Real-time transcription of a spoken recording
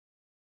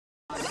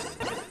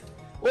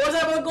What was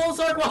that about gold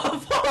star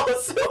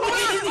waffles?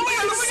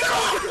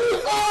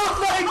 Oh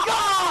my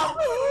god!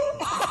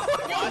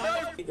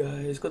 Hey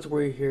guys, glad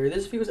we're here.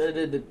 This video was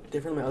edited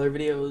different than my other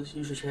videos.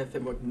 Usually try to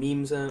fit more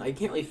memes in. I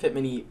can't really fit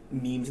many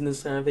memes in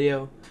this kind of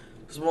video.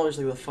 It's more just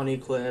like the funny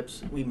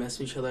clips. We mess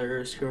with each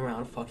other, screw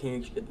around,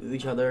 fucking with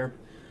each other.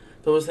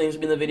 Those things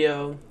will be in the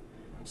video.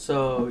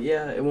 So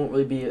yeah, it won't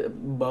really be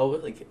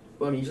both. Like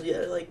what I'm usually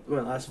like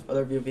my last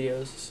other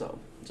videos. So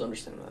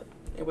understand that.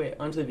 Anyway,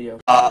 onto the video.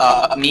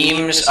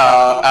 Memes, the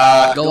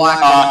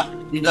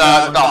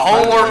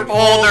homework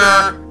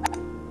folder.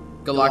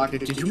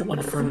 Galactic, did you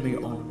unfriend me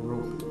on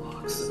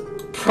Roblox?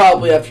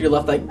 Probably after you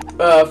left that,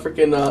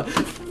 freaking,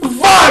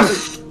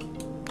 FUCK!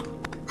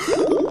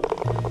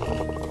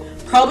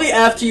 Probably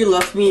after you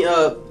left me,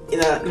 in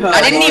that,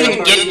 I didn't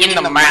even get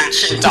in the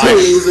match in time.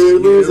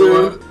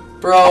 Loser.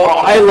 Bro,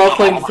 I love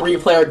playing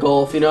 3-player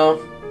golf, you know?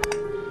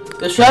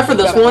 The strat for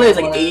this one is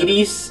like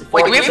 80s.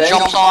 Wait, do we have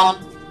jumps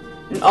on?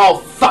 Oh,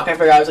 fuck, I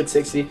forgot, I was like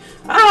 60.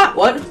 Ah,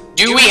 what?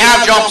 Do we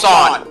have jumps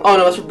on? Oh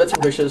no, that's for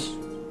bitches.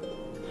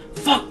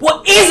 Fuck,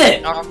 what is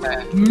it?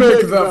 Okay.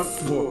 Make the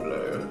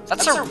folder.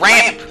 That's a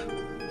ramp.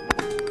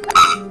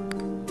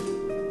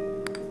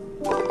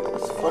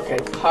 Okay,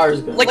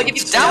 car's good. Like, if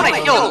it's down a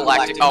hill,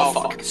 Galactic. Oh,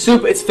 fuck.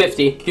 Soup, it's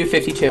 50. Do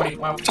 52. 20.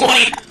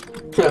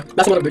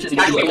 That's one of bitches.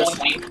 Actually, it was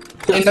 20.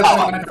 What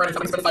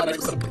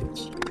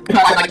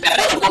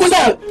was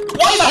that?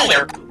 Why is that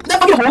there? That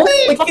fucking hole?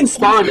 Like fucking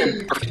spawned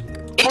in.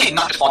 It did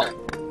not spawn there.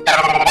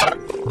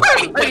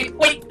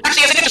 Wait.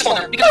 Actually, yes, it did just spawn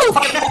there. Because it's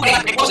fucking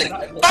it wasn't.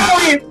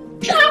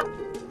 Shut up.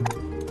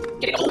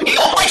 Get it. Oh,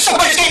 I'm so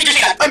much game. Did you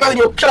see that? I'm mad at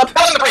you. Shut up.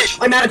 That was on the bridge.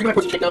 I'm mad at you. My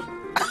pussy shake now.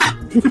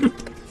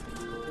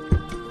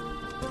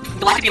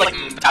 Galactic be like,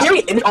 Very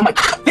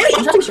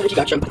interesting strategy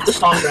gotcha. This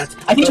song, rats.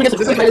 I think she gets a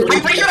good I'm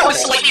pretty sure that was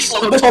slightly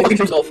slow. this whole fucking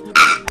turns off.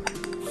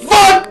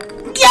 Fuck!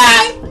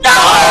 Yeah! No!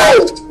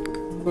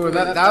 Ooh,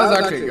 that was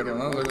actually a good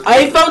one.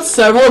 I felt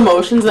several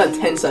emotions in that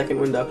 10-second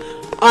window.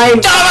 I'm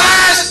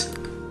Dumbass!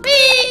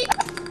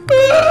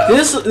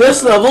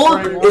 This level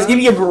is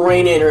giving you a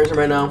brain aneurysm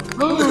right now.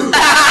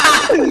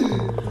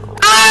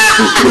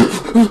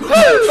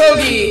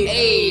 Bogey!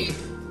 Hey!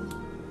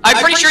 I'm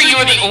pretty sure you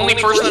are the only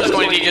person that is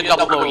going to get a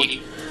double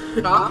bogey.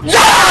 Huh?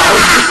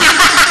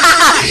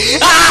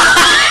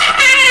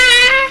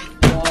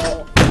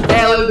 Hey,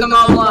 at least I'm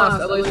not lost.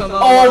 At least I'm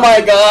not Oh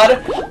my god.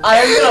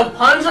 I am gonna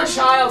punch a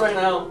child right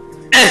now.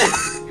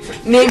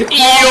 Named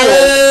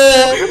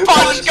Ew!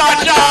 Punch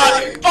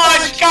gotcha!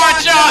 Punch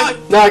gotcha!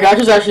 Nah,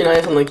 Gotcha's actually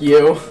nice, unlike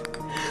you.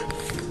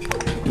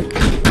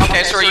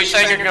 Okay, so are you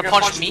saying you're gonna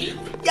punch me?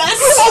 Yes!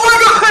 Oh my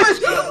god!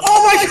 Oh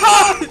my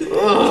god!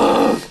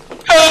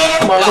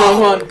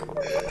 Come on.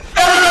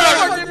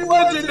 Fucking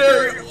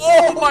legendary!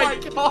 Oh my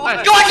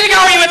god! Galactic,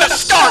 how are you at the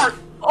start?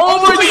 Oh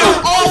my We are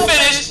god! all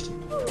finished!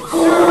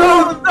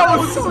 That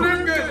was so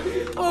damn good!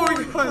 Oh my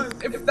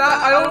god! If that,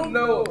 I don't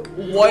know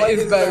what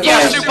is better.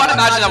 Yeah, Soup, I'd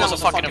imagine that was a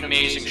fucking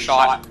amazing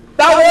shot.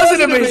 That was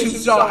an amazing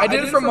shot! I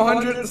did it from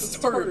 100 at the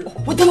start.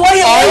 What the hell?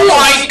 Oh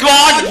my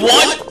god,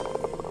 what?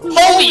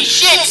 Holy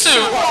shit,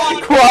 Soup!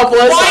 Crop,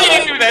 Why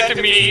did you do that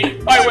to me?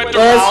 I went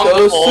around the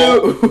Let's go, pole.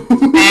 Soup.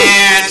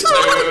 And Soup,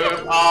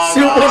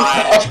 Soup went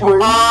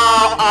backwards.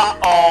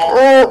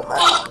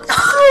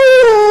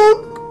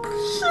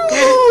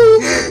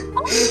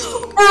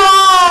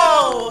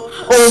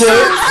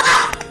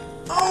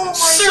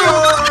 Soup,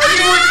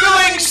 you were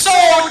doing so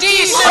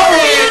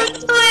decently!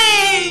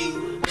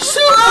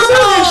 Soup has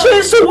a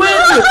chance to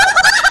win!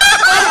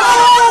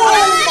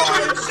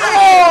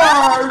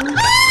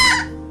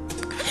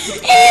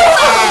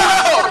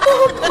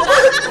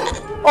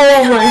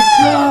 Oh my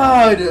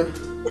god!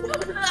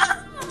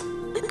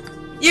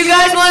 You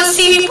guys want to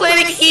see me play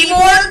the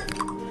keyboard?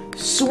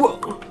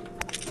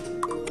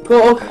 Go.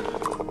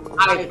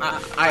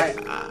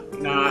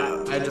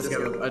 Nah, I just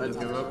give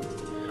up.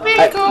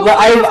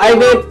 I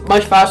went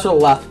much faster to the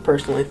left,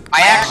 personally.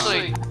 I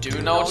actually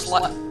do know it's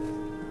left.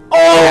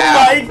 Oh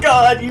my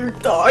god, you're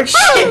dog shit!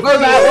 I know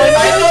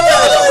there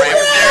was a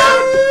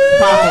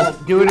ramp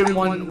there. Do it in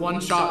one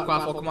shot,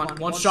 Quaffle. Come on,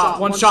 one shot.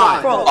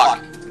 Fuck.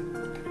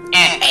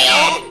 And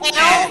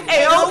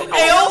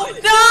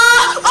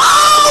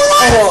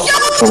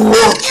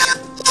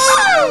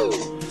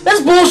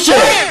That's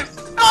bullshit!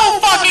 No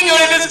fucking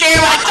good at this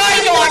game, I tell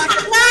you what!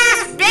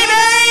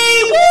 Baby!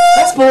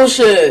 That's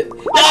bullshit!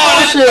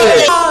 That's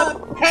bullshit!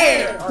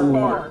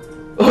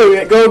 Oh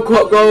yeah, go.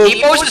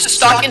 T-Bo's just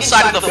stuck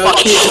inside of the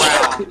fucking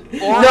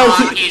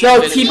ground. No,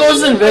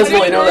 T-Bo's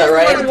invisible, you know that,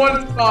 right?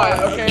 One spot,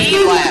 okay? He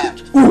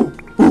left.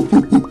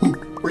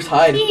 We're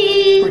tied.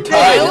 We're Hey,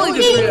 tied. only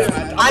just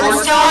I'm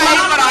sorry,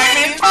 but I'm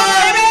in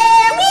time!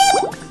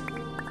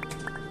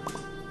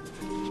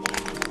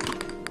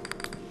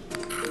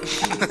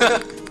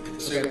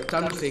 Okay,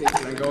 time to see.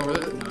 Can I go over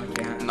it? No, I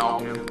can't. No.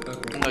 Damn,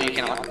 okay. No, you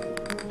cannot.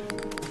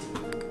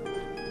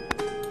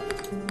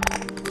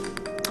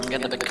 I'm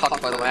getting a bit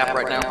cucked by the map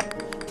right now.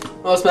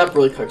 Oh, this map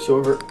really cucks you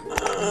over.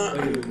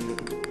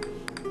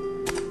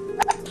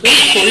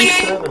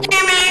 47.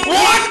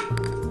 What?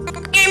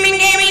 Gimme,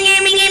 gimme,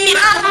 gimme, gimme!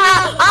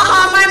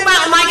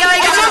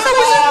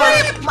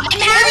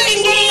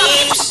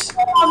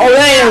 Oh,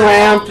 that ain't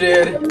ramp,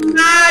 dude.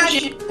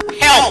 Imagine.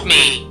 Help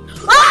me.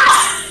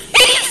 Ah!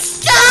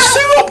 Stop!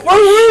 Soup, where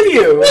were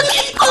you? Look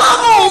at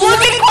Cobble! Look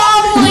at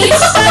Cobble! He's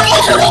stuck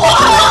in the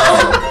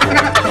wall!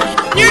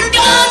 You're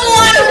dog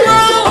water,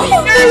 bro!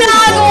 You're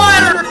dog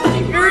water!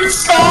 You're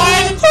so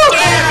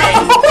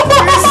scary!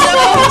 You're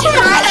so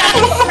trash,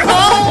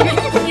 bro!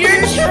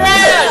 You're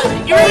trash!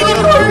 You're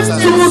even worse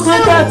than Soup,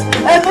 click that!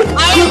 Epic!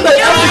 I'm Click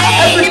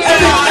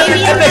that!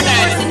 Epic!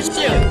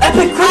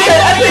 Epic! Click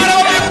that! Epic!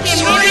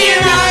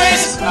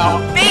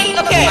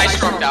 Okay. I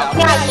stroked out.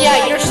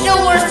 Yeah, you're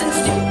still worse than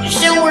Stu. You're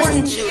still worse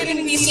than Stu.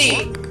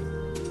 DC.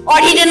 Oh,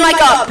 he didn't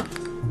mic up.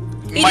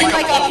 He didn't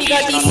mic up. He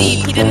got DC.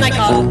 He didn't mic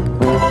up.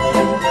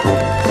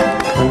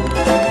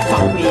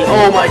 Fuck me.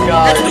 Oh my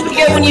god. That's what you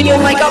get when you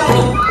don't mic up,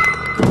 bro.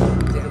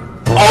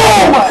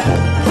 Oh my!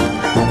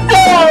 No!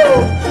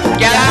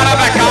 Get out of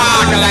the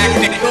car,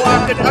 Galactic.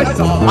 Galactic, I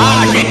saw.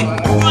 Ah, shit.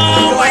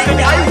 Galactic,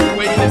 I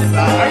witnessed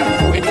that.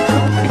 I witnessed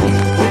that.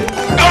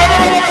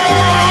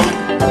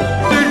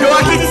 Dude,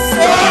 Galactic is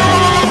so.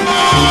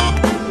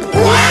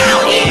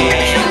 Wow, he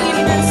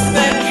actually missed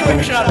that trick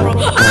shot, bro.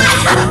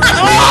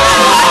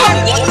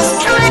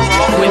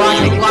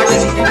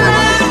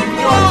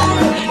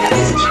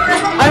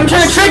 I'm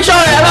trying to trick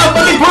shot it! I'm not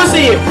fucking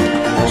pussy!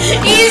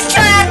 He's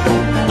trapped.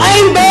 I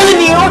ain't better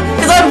than you!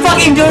 Cause I'm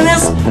fucking doing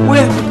this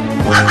with...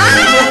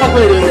 I'm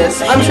fucking doing this.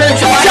 I'm trying to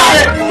trick shot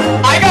it!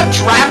 I got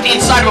trapped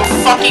inside of a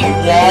fucking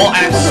wall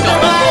and I'm still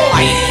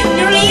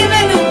fighting. You're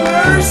even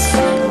worse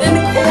than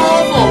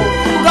Quavo,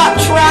 who got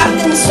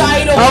trapped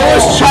inside a wall. I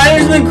was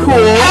trying something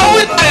cool. How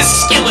is that a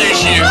skill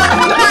issue?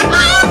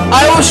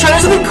 I was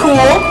trying something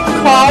cool.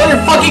 Carl,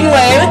 you're fucking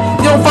lame.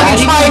 You don't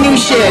fucking try new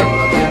shit.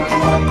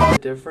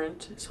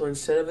 Different. So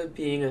instead of it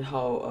being at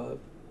how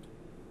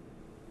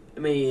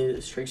many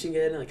strikes you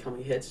get and like how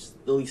many hits,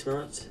 the least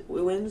amount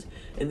wins.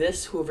 In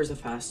this, whoever's the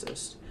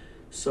fastest.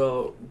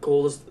 So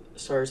gold is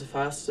star is the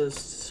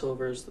fastest,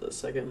 silver is the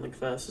second like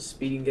fastest,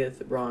 speed you can get,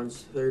 the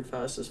bronze third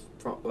fastest.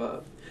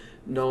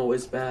 No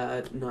is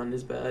bad, none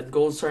is bad.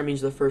 Gold star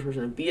means you're the first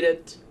person to beat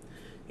it.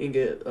 You can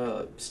get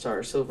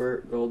star,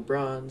 silver, gold,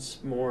 bronze.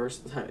 More is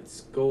the time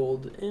it's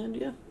gold, and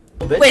yeah.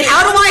 Wait,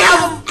 how do I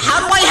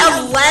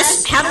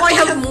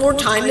have more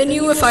time than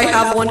you if I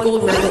have one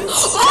gold medal?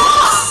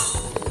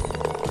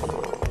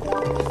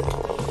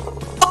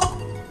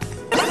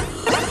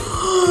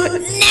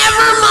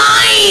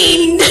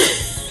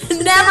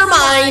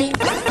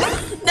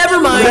 Never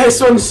mind. Nice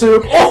one,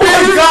 Soup. Oh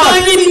my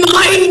god!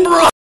 Mine,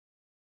 bro.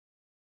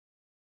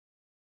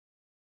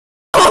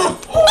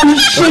 Holy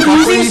shit,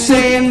 What are you you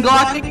saying,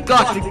 Galactic?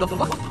 Galactic, the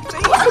fuck?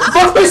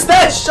 What was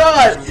that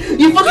shot?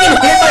 You fucking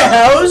hit my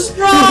house?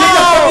 Bro, You hit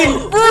the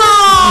fucking...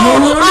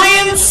 I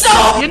am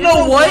so. You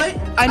know what?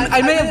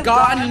 I may have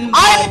gotten.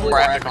 I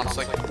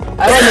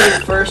don't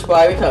know first, but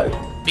I cut.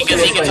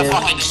 Because he gets a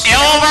fucking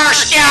silver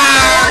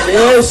star!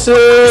 Yeah,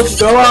 Soup,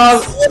 go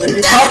off.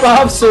 Hop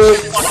off, Soup.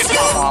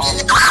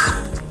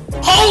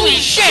 Holy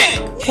shit!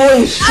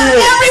 Holy shit.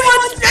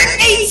 Everyone's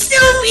birthday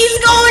soup! He's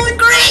going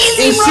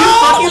crazy, Is bro! Soup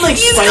fucking like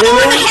He's Spider-Man?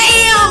 going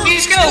ham!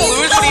 He's gonna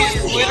lose, but he's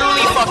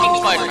literally fucking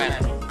Spider-Man.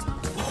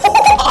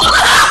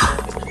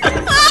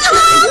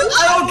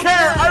 I don't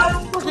care. I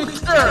don't fucking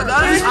care.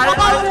 That is.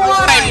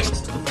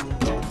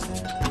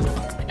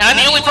 And I'm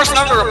the only person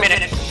under a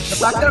minute. The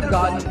fact that I've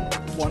gotten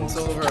one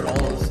silver at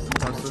all is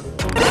impressive.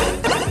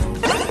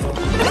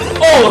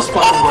 Oh, it's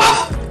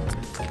fucking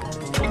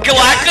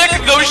Galactic,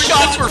 those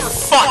shots were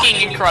fucking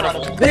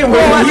incredible. They were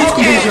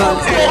good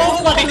shots.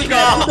 Oh my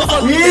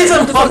god! We need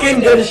some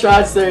fucking good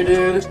shots there,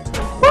 dude.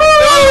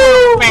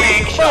 Woo!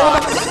 Big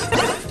shots.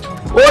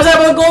 What was that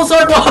with the gold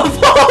star?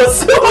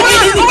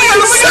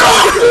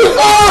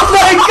 Oh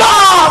my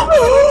god!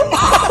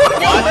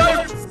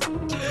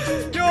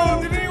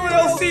 Yo, did anyone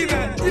else see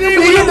that?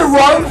 We in the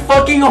wrong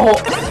fucking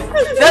hole.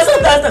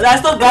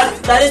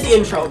 That is the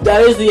intro.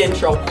 That is the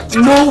intro.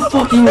 No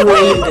fucking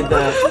way you did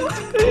that.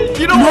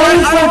 You know No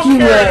what? fucking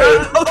way.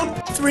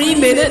 3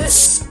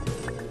 minutes.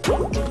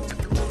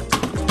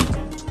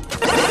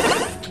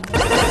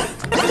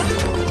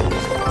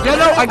 Yeah,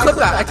 no, I clipped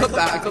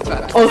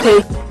that. Okay.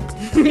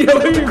 Yo,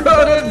 you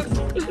got it.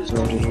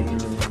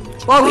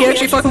 Wow, he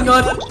actually fucking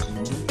got it.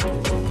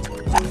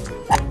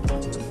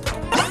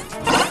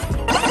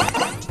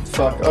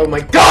 Fuck. Oh my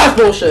god,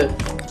 bullshit.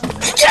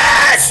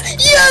 Yes!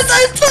 Yes,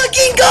 I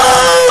fucking go!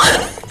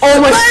 Oh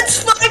my.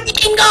 Let's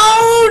fucking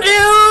go,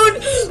 dude!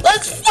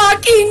 Let's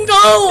fucking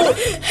go!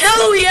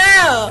 Hell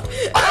yeah!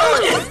 I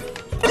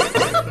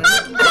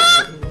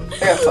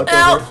got fucked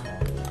over.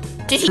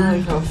 Did he? I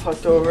got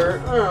fucked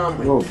over. Oh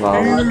my No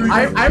problem.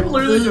 I'm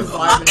literally just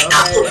vibing.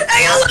 Okay.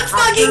 Hey, let's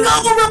fucking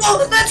go,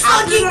 bro! Let's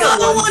fucking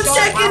go! 1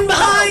 second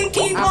behind,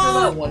 After that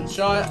T-Bone! one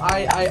shot,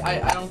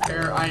 I don't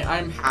care.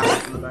 I'm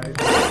happy for the bag.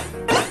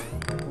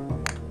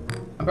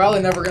 I'm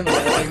probably never gonna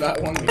win like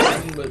that one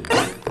again, but.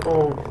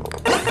 Oh.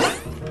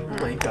 Oh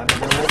my god,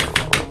 no.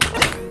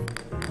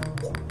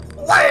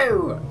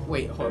 Wow!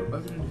 Wait, hold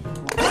on.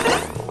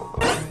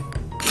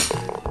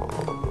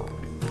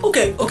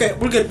 Okay,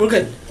 we're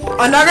good.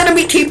 I'm not gonna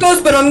beat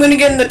T-Post, but I'm gonna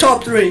get in the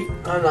top 3.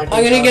 I'm not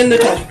I'm gonna get in the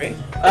top 3.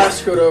 I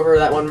screwed over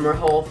that one. The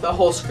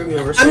whole screwed me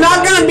over. So I'm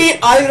not badly. gonna beat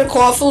either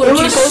Quaffle or It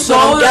was T-Post, so- so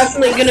I'm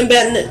definitely gonna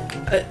bet in the...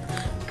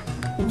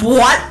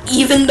 what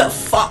even the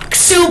fuck?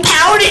 Soup,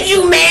 how did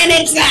you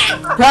manage that?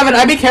 Pravin,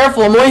 I'd be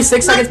careful. I'm only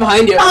 6 seconds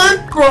behind you. Come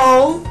on,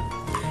 bro.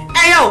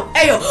 Ayo,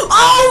 ayo.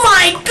 Oh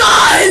my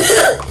god!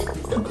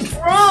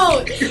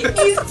 Bro, he's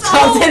so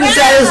Top 10 bad.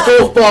 saddest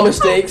golf ball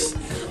mistakes.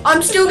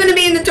 I'm still gonna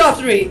be in the top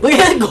 3. Look at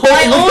that goal.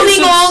 My Look at only this-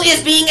 goal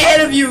is being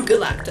ahead of you,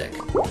 Galactic.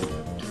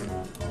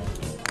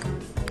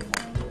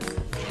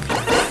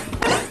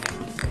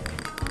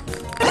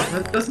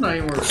 That's not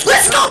even worth.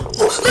 Let's go!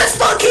 Let's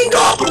fucking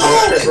go! Bro,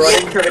 I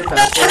didn't curve it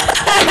faster.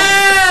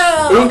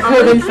 Yeah! Didn't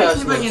curve it I'm trying to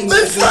see if I faster. can-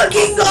 Let's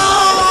fucking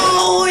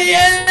go!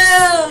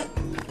 Yeah!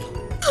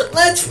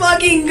 Let's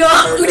fucking go!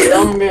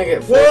 I'm gonna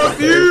get Fuck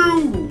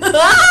you!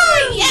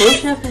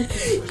 Yes!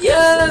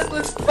 Yes,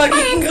 let's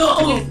fucking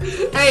go!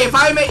 Hey, if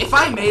I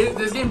made it,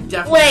 this game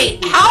definitely.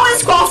 Wait, how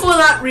has Quaffle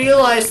not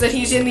realized that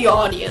he's in the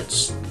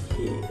audience?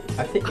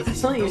 I think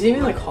is he even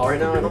in the car right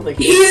now? I don't think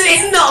He's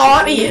in the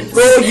audience!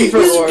 Bro, he's He's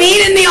for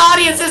been in the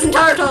audience this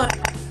entire time!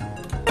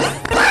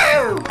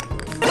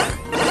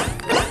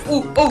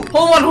 Oh,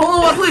 hold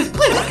on, please.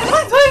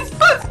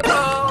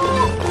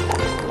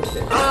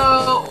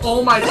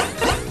 Oh my.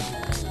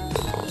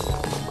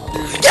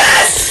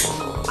 Yes!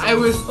 I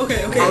was.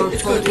 Okay, I was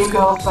it's good, 15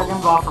 goals,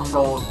 seconds off from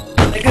gold.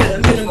 I'm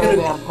good.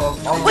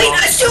 Wait,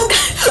 I still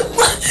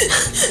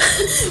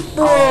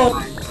Bro,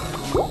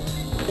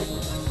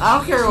 I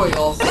don't care what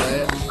y'all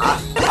say.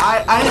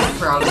 I am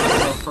proud of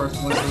myself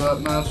personally for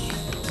that match.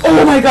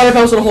 Oh my god, if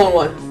I was in a hole in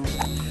one.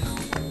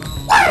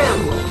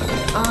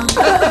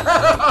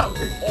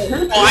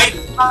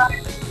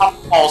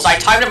 Balls. I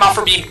timed him out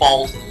for being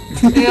bald.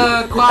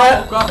 Yeah,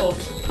 Quaffle.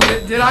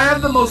 Did I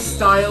have the most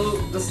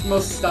stylish?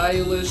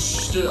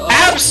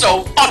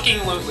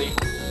 Abso-fucking-lutely.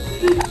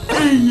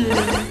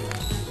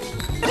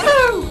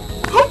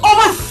 Oh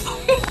my!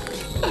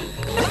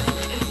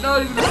 It's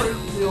not even afraid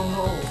of the own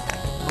hole.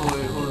 Oh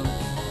wait, hold on.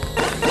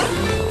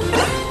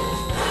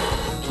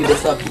 Keep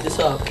this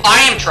up. I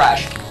am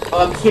trash.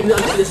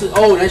 This is.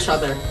 Oh, nice shot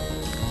there.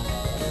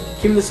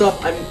 Keeping this up.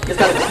 It's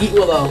got to beat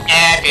Willow.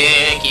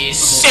 Epic is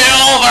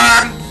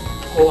silver.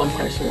 Oh, I'm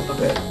catching up.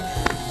 Okay.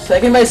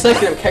 Second by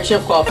second, I'm catching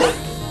up, Quaffle.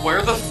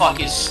 Where the fuck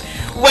is?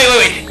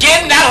 Wait.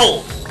 Get in that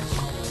hole.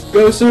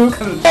 Go, Soup.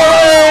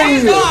 Oh,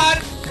 he's Oh! gone.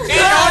 He's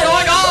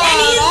going on.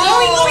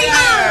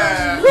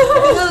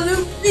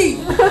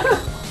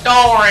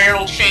 Don't worry,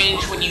 it'll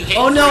change when you hit.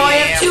 oh no, 3 I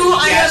have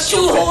a.m.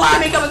 two holes to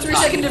make up a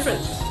 3-second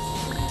difference.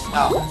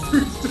 Oh.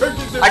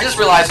 I just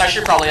realized I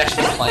should probably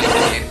actually be playing the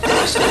game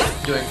instead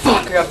of doing.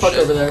 Fuck, I got fucked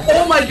over there.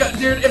 Oh my god,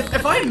 dude!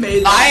 If I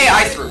made that,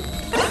 I threw.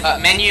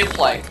 Menu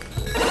play.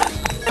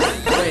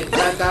 wait,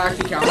 that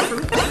actually counts for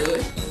me?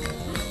 Really?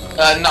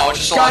 No, it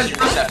just allows you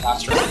to reset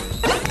faster.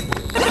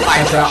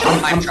 I'm trash.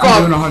 I'm trash.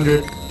 I'm doing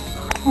 100.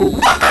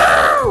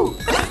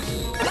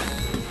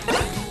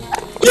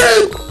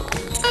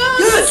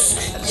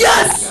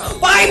 Yes!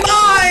 Bye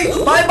bye!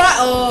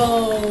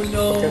 Oh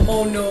no!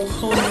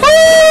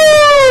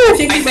 I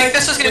think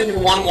this is gonna be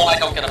 1-1. I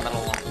don't get a medal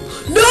one.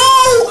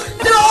 No!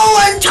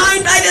 I'm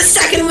tied by the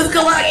second with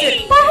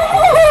Galactic!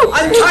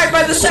 I'm tied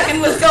by the second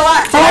with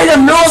Galactic! Find a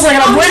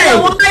millisecond, I'm winning!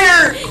 Down to the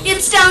wire!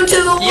 It's down to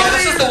the wire! Yeah,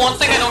 this is the one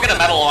thing I don't get a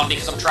medal on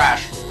because I'm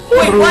trash.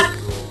 Wait, what?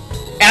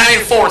 And I'm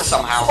in 4th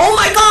somehow. Oh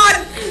my god!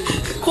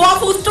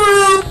 Quaffle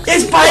through!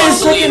 It's by a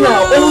second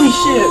now! Holy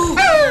shit!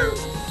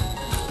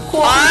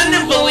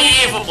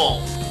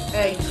 Unbelievable!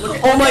 Hey, look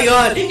at Oh my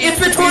god! It's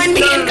between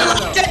me and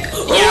Galactic! Yeah,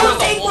 Who will with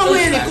the take the whole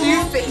win? thing. if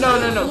you think no,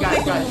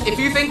 guys. If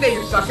you think that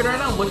you're sucking right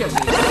now, look at me.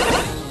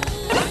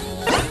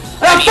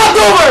 I got fucked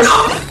over!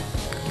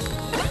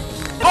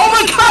 Oh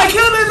my god, I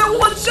killed him in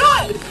one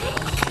shot!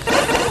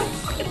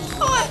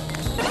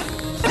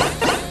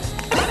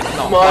 No,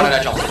 Come why on. did I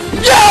jump?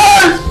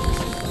 Yes!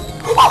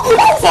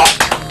 Oh, fuck.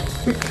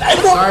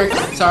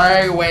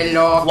 Sorry,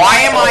 Willow. Why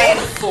am I in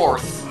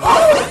 4th? Oh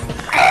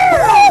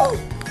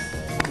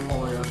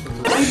my gosh,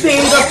 what's this?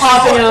 Things are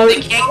popping out.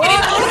 They can't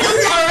get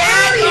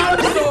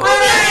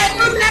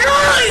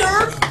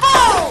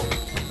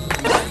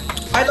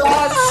I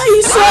lost!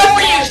 How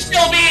are you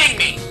still beating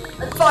me?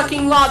 I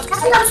fucking lost.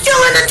 I'm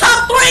still in the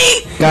top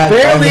 3! Guys,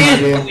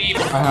 Barely. I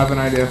have an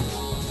idea.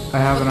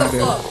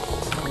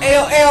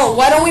 Ayo,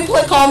 why don't we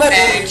play Combat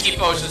And Wars?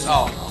 T-Pose is.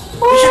 Oh no.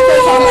 We should play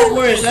Combat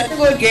Wars. That's a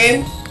good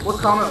game. What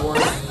comment was?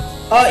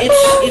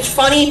 It's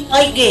funny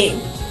fight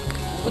game.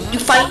 You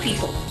fight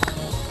people.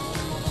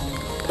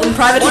 In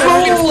private What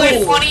if we play a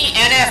servers. funny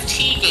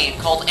NFT game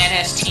called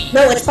NST?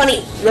 No, it's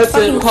funny. That's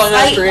it, we're calling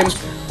that stream.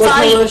 We're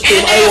calling that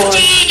stream. I won.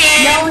 NFT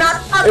game! No,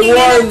 not fucking It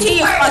won.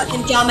 NFT, you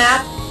fucking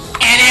dumbass.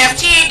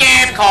 NFT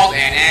game called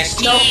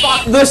NST! No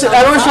fuck. Listen,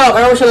 everyone shut up.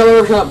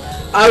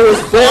 I was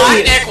Why,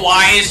 barely. Nick,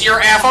 why is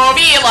your FOB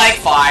like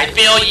 5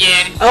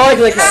 billion? I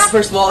like that,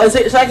 first of all. And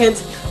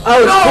second,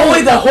 I was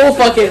bullied the whole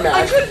fucking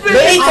match.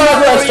 They thought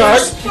I was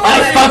start, and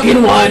I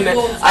fucking won.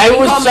 I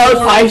was started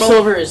 5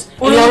 silvers.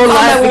 And y'all were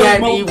laughing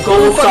at me,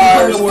 gold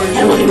stars.